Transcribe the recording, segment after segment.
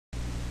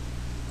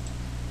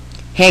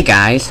Hey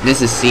guys,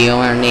 this is CEO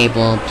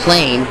Enable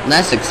playing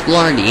Let's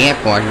Explore the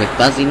Airport with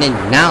Buzzy the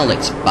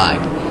Knowledge Bug.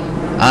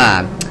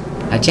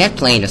 A jet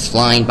plane is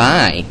flying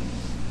by.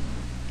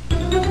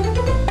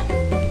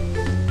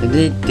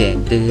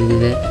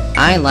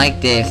 I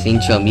like this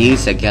intro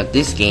music of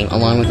this game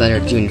along with other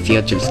June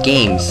Futures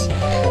games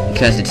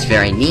because it's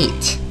very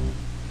neat.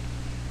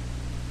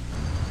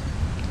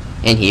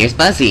 And here's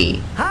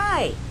Buzzy.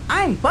 Hi,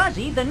 I'm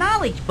Buzzy the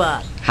Knowledge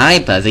Bug. Hi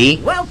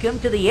Buzzy. Welcome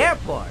to the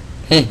airport.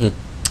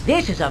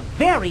 This is a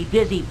very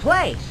busy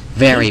place.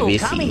 Very People busy.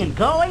 coming and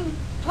going,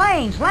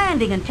 planes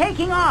landing and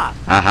taking off.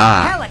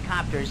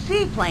 Helicopters,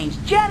 seaplanes,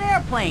 jet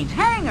airplanes,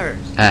 hangars.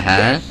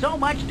 There's so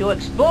much to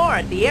explore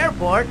at the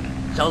airport,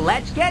 so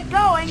let's get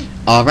going.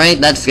 Alright,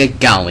 let's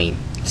get going.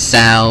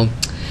 So,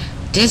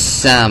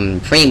 this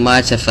pretty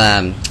much of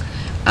a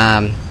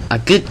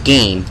good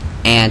game,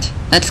 and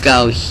let's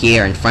go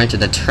here in front of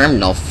the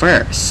terminal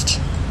first.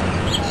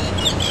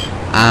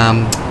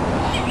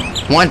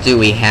 What do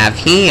we have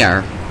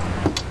here?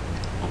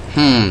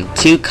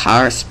 Two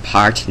cars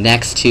parked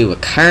next to a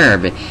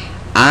curb.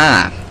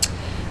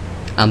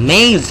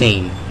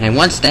 Amazing! And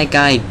what's that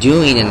guy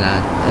doing in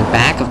the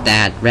back of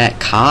that red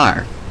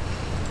car?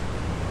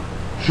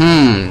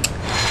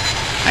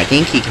 I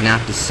think he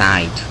cannot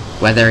decide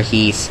whether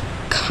he's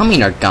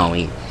coming or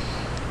going.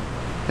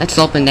 Let's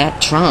open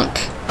that trunk.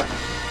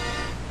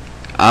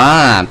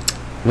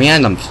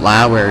 Random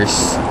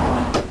flowers.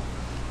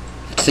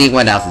 Let's see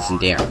what else is in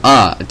there.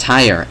 A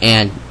tire,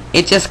 and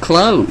it just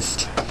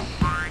closed.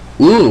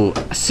 Ooh,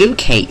 a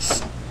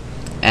suitcase.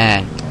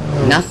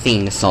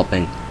 Nothing is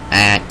open.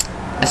 A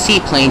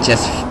seaplane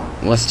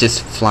was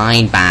just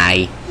flying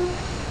by,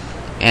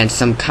 and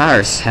some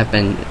cars have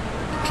been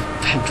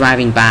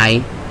driving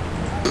by.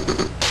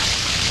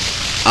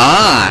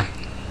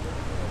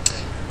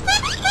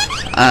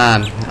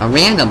 A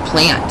random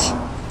plant.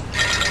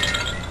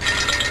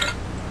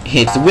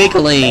 It's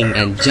wiggling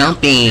and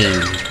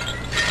jumping.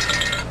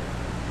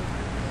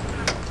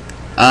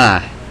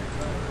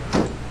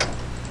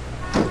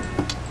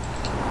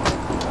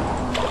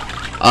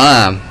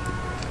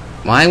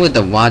 Why would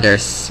the water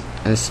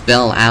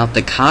spill out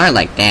the car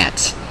like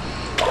that?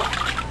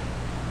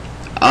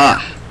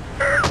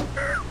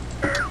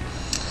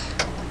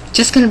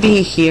 Just gonna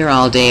be here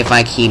all day if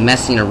I keep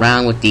messing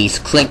around with these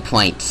click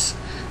points.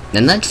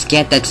 Then let's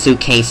get that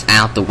suitcase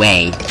out the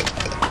way.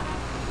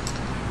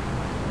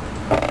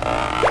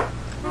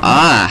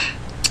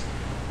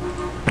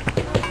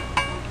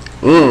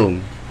 Ooh,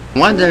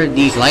 what are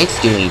these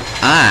lights doing?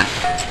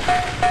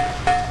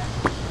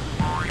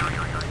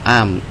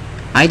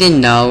 I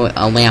didn't know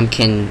a lamp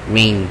can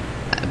ring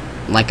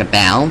like a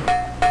bell.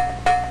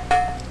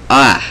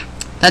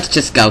 Let's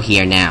just go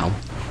here now.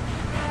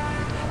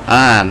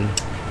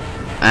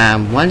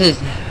 What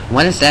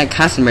is that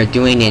customer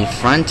doing in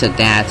front of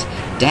that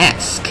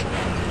desk?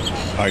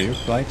 Are your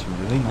flights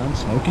really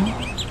non-smoking?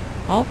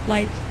 All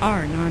flights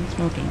are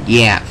non-smoking.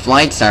 Yeah,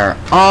 flights are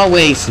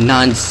always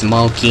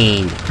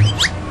non-smoking.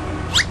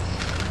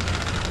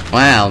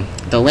 Wow,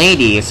 the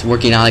lady is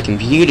working on a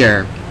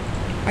computer.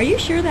 Are you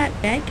sure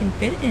that bag can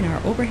fit in our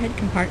overhead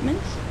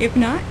compartments? If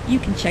not, you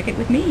can check it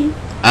with me.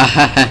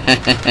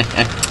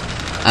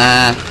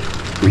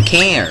 Who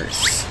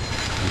cares?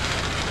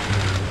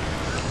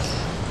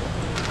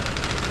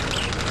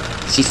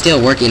 She's still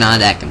working on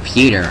that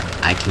computer,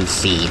 I can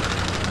see.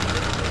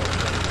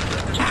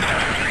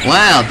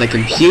 Wow, the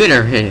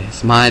computer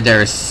is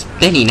monitor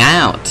spinning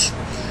out.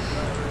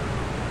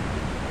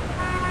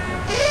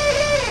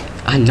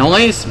 A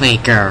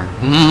noisemaker.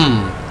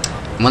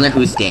 Wonder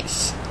who's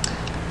this?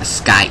 A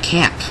sky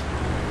cap.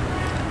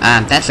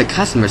 That's a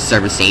customer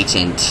service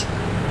agent.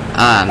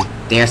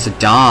 There's a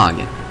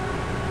dog.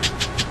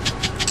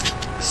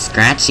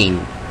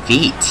 Scratching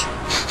feet.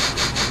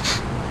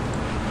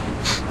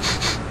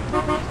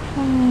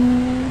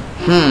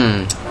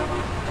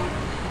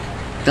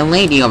 The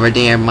lady over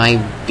there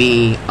might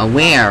be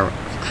aware of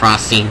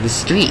crossing the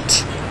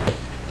street.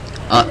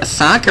 A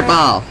soccer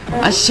ball.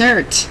 A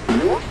shirt.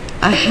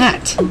 A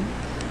hat.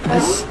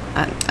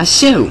 A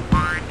shoe.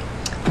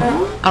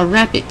 A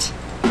rabbit.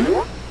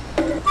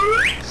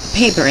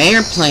 Paper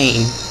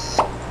airplane.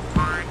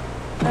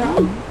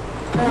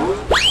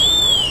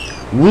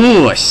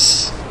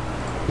 Whoosh!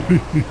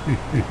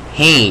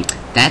 Hey,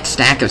 that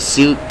stack of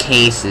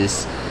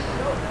suitcases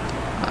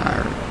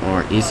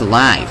is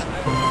alive.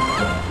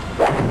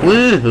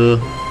 Woohoo!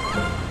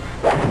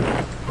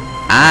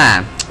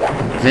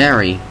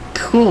 Very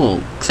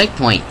cool. Click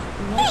point.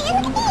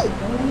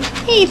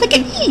 Hey, look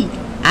at me!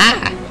 Hey,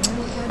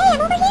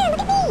 I'm over here,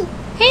 look at me!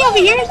 Hey, over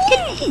here, look at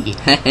me!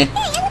 Hey, look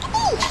at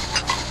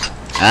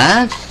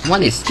me!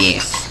 What is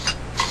this?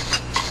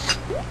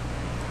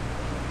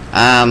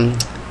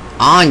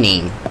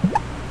 Awning.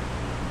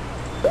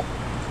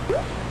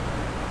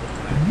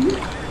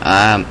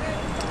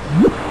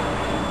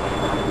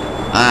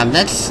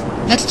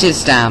 Let's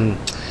just,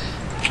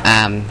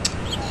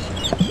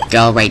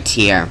 go right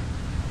here.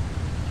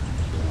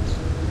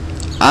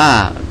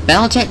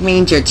 Belljet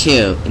Ranger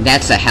 2,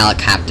 that's a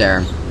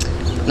helicopter.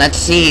 let's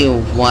see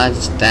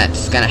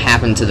that's gonna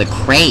happen to the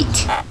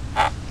crate.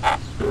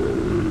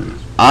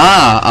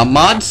 Ah, a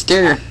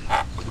monster!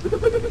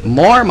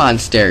 More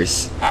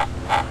monsters!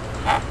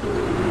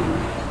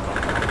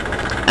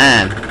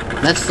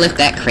 Let's lift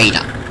that crate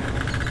up.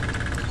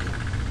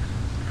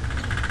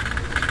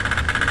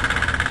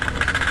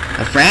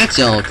 A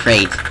fragile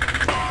crate.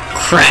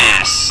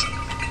 Crash!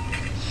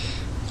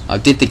 Oh,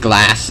 did the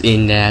glass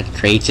in that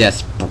crate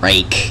just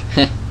break?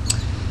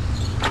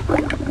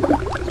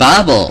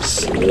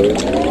 Bubbles!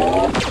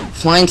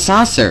 Flying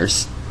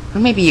saucers!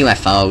 Or maybe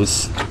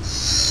UFOs.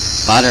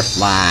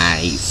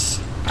 Butterflies.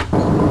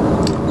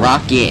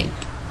 Rocket.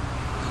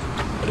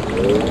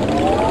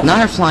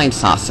 Another flying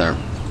saucer.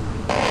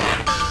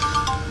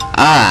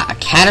 Ah, a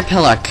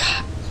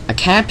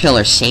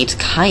caterpillar-shaped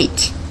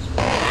kite.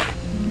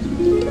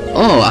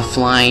 Oh, a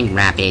flying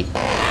rabbit.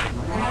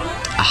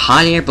 A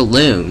hot air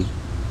balloon.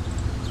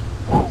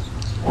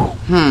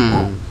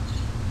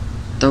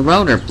 The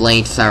rotor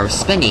blades are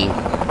spinning,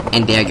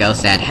 and there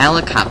goes that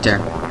helicopter.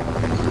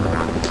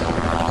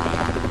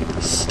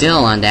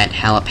 Still on that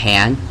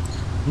helipad.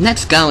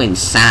 Let's go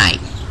inside.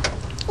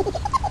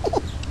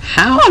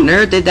 How on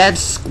earth did that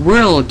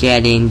squirrel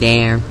get in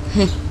there?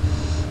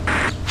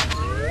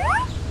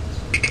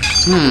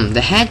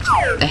 The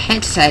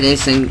headset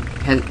is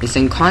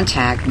in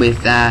contact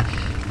with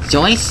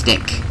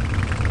joystick.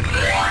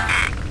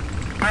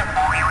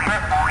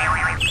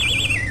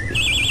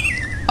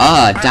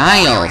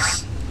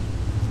 Dials.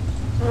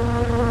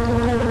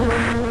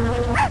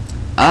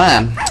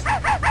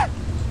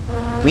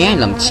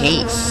 Random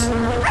chase.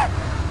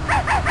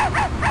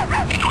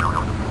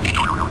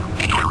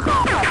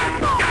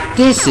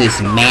 This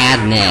is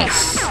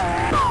madness.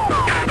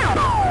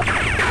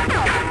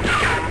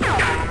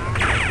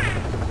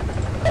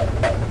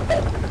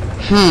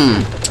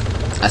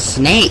 A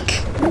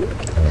snake.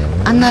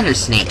 Another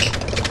snake.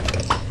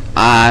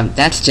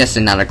 That's just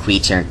another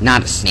creature,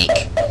 not a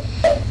snake.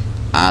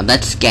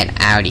 Let's get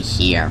out of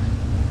here.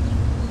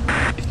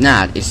 If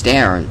not, is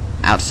there an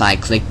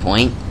outside click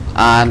point?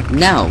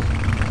 No.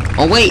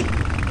 Oh wait.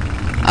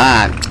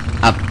 A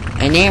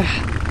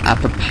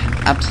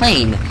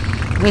plane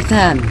with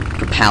a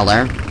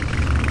propeller.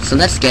 So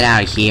let's get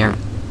out of here.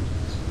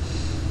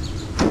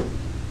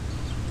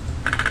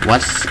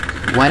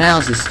 What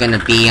else is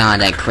gonna be on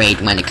that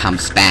crate when it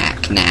comes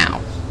back now?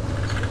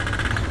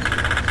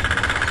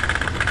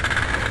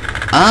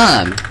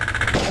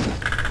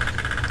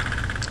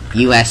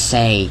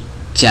 USA,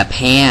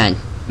 Japan,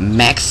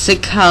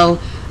 Mexico.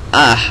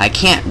 I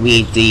can't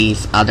read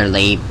these other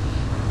labels.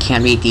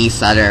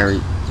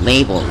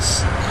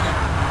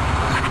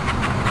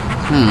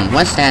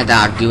 What's that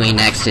dog doing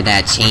next to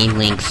that chain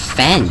link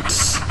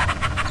fence?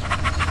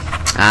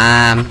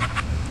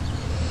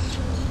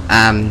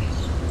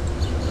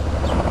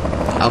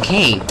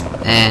 Okay,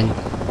 and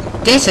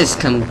this is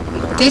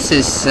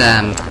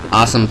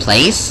awesome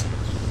place.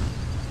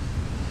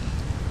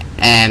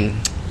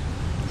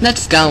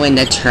 Let's go in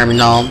the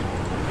terminal.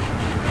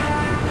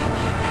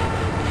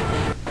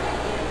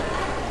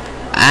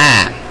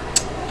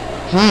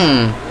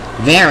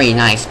 Very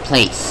nice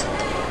place.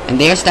 And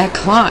there's that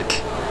clock.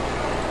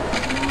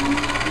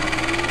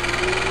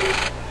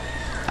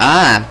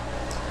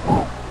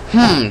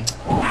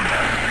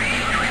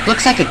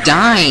 Looks like a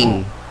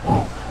dime.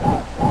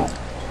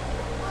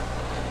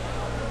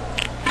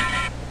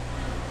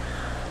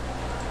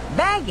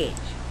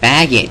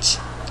 Baggage.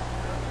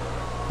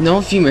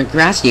 No fume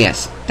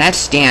gracias. That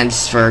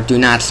stands for do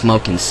not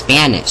smoke in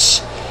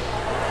Spanish.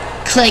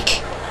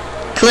 Click.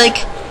 Click.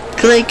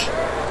 Click.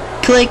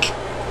 Click.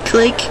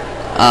 Click.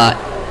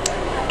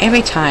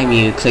 Every time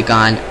you click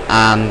on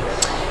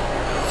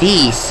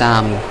these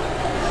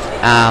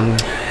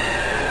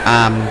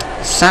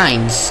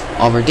signs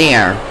over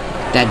there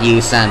that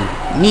use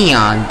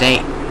neon,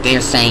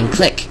 they're saying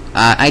click.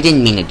 I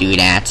didn't mean to do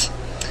that.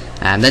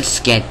 Let's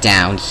get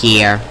down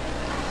here.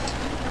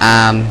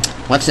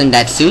 What's in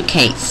that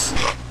suitcase?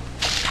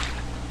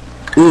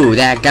 Ooh,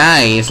 that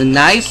guy is a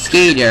nice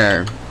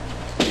skater.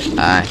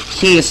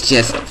 He is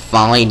just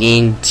falling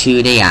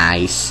into the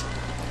ice.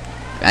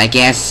 I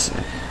guess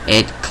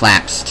it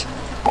collapsed.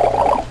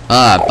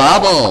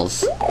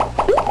 Bubbles!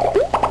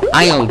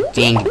 I don't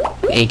think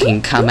it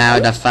can come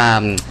out of,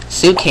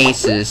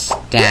 suitcases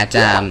that,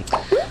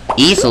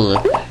 easily,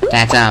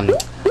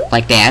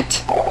 like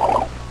that.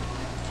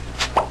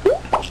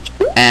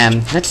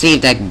 Let's see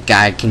if that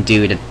guy can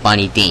do the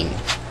funny thing.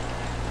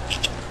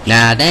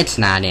 Nah, that's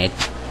not it.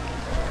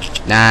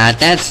 Nah,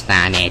 that's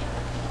not it.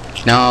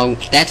 No,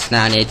 that's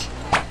not it.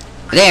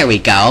 There we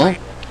go.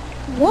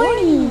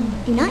 Warning!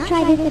 Do not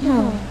try this at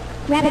home.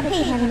 Rabbits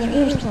hate having their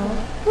ears pulled.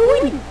 Who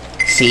wouldn't?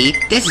 See,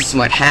 this is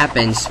what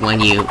happens when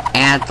you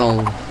add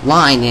the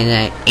line in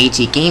an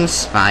AG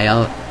Games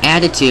file.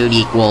 Attitude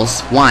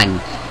equals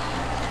 1.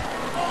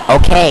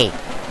 Okay,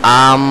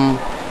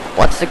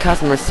 what's the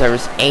customer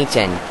service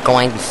agent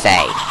going to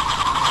say?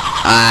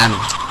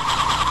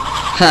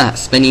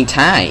 Spinning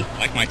tie.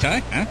 Like my tie?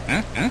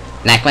 Huh?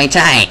 Like my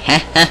tie.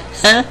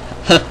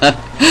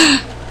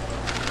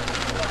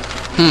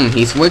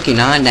 He's working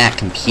on that What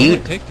computer.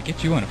 would it take to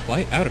get you on a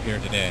flight out of here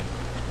today?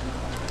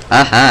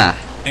 Aha.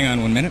 Hang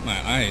on 1 minute,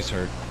 my eyes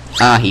hurt.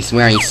 He's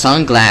wearing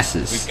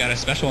sunglasses. We've got a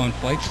special on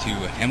flights to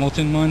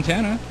Hamilton,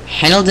 Montana.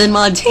 Hamilton,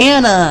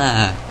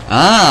 Montana!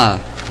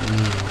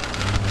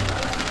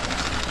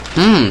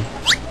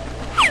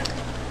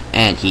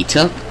 And he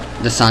took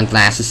the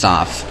sunglasses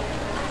off.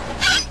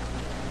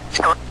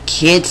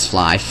 Kids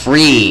fly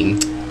free.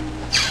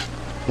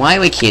 Why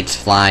would kids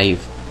fly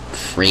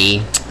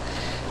free?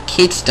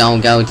 Kids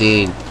don't go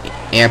to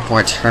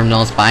airport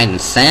terminals by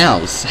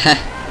themselves.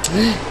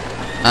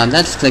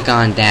 Let's click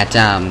on that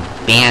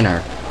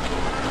banner.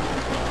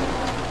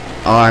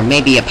 Or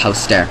maybe a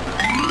poster.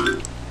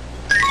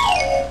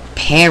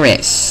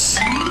 Paris.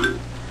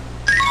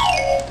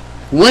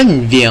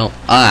 Woodinville.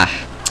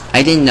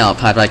 I didn't know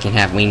Putt-Putt can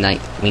have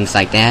wings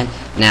like that.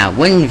 Now,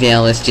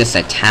 Woodinville is just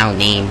a town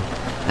name.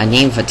 A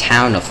name of a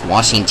town of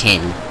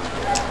Washington.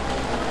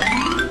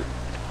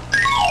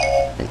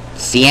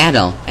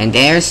 Seattle. And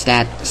there's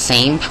that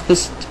same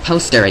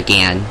poster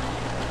again.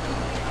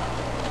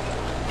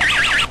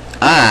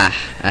 A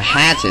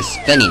hat is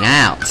spinning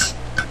out.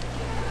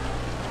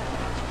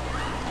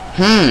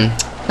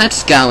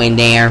 Let's go in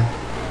there.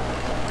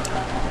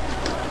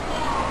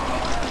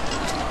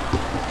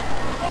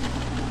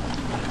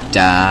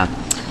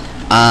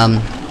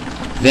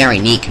 Very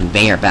neat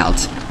conveyor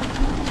belt.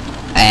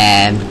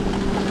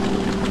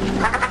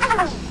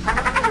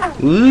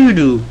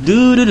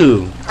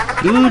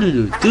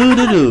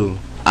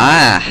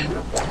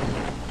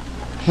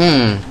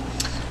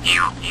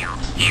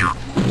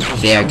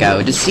 There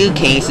go the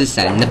suitcases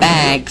and the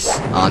bags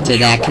onto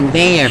that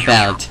conveyor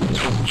belt.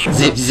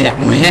 Zip zip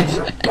whip.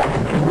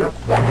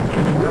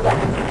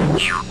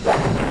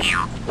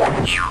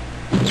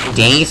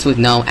 Days with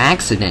no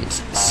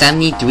accidents.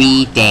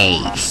 73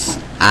 days.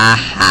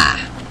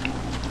 Aha.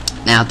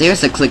 Now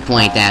there's a click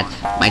point that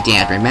my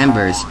dad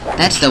remembers.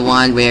 That's the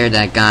one where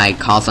the guy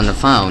calls on the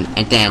phone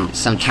and then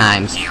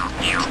sometimes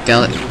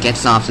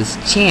gets off his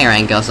chair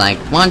and goes like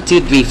 1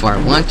 2 3 4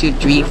 1 2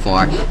 3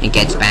 4 and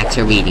gets back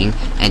to reading,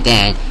 and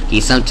then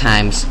he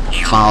sometimes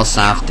falls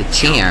off the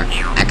chair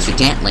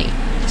accidentally.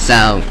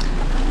 So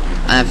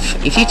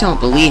if you don't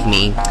believe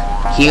me,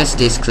 here's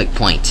this click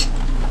point.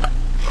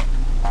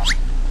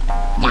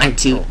 1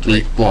 2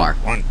 3 4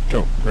 1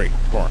 2 3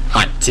 4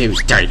 1 2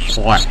 3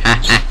 4.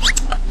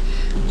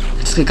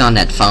 Let's click on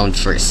that phone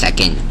for a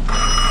second.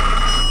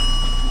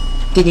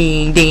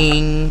 Ding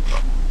ding.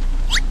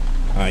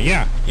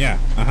 Yeah,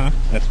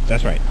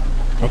 that's right.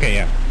 Okay,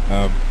 yeah.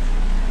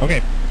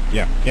 Okay,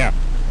 yeah.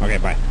 Okay,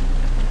 bye.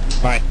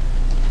 Bye.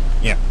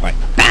 Yeah, bye.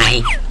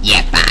 Bye.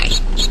 Yeah, bye.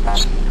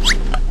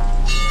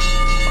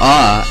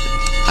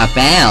 A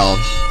bell.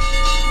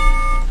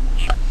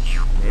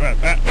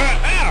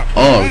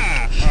 Oh.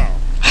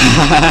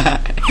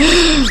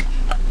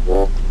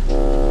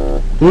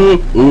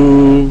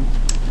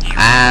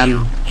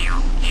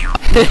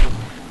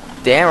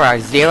 There are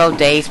 0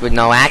 days with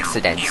no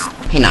accidents.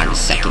 Hang on a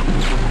second.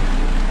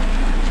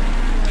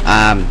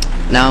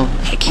 No,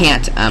 I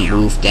can't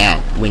move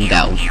that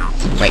window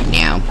right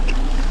now.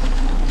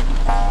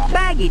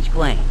 Baggage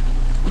claim.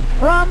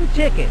 From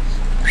tickets.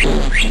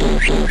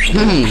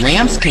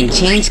 Lamps can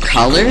change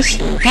colors?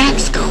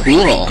 That's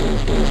cool.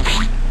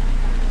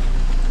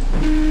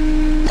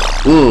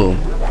 Ooh,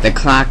 the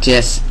clock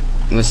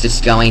was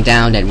just going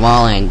down that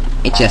wall and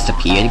it just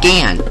appeared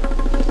again.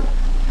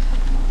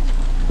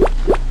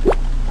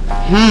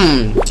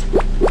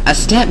 A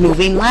step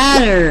moving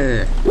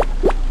ladder.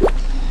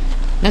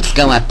 Let's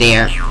go up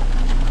there.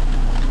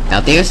 Now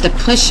there's the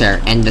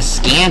pusher and the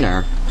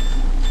scanner.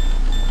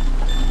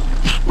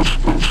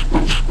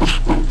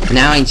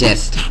 Now I'm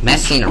just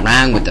messing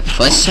around with the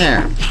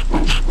pusher.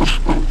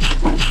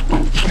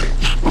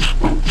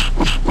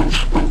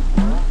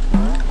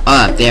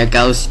 Oh, there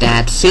goes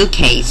that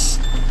suitcase.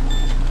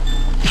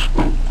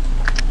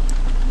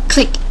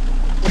 Click.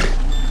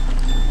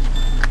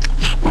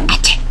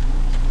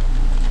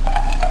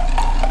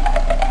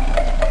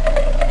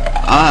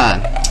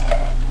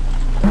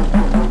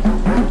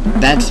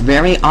 That's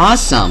very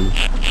awesome.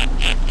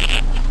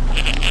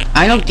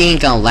 I don't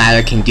think a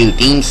ladder can do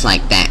things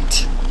like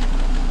that.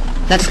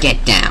 Let's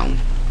get down.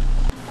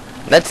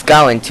 Let's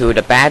go into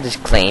the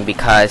baggage claim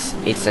because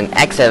it's an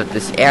exit of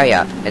this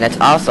area, and that's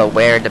also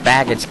where the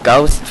baggage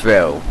goes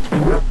through.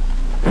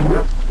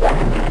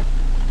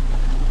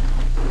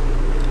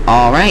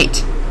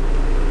 Alright.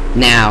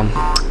 Now,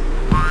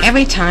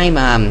 every time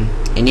an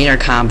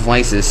intercom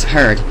voice is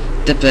heard,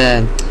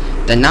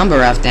 the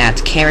number of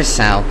that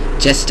carousel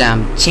just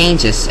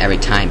changes every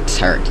time it's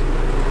heard.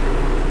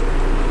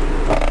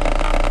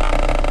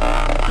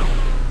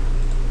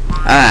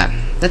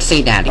 Let's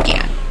say that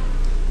again.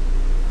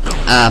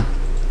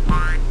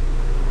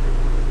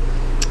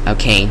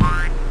 Okay.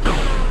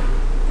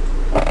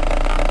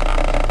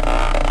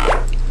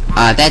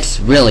 That's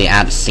really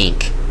out of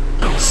sync.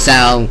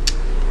 So,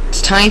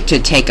 it's time to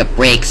take a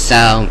break,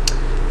 so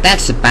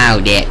that's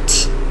about it.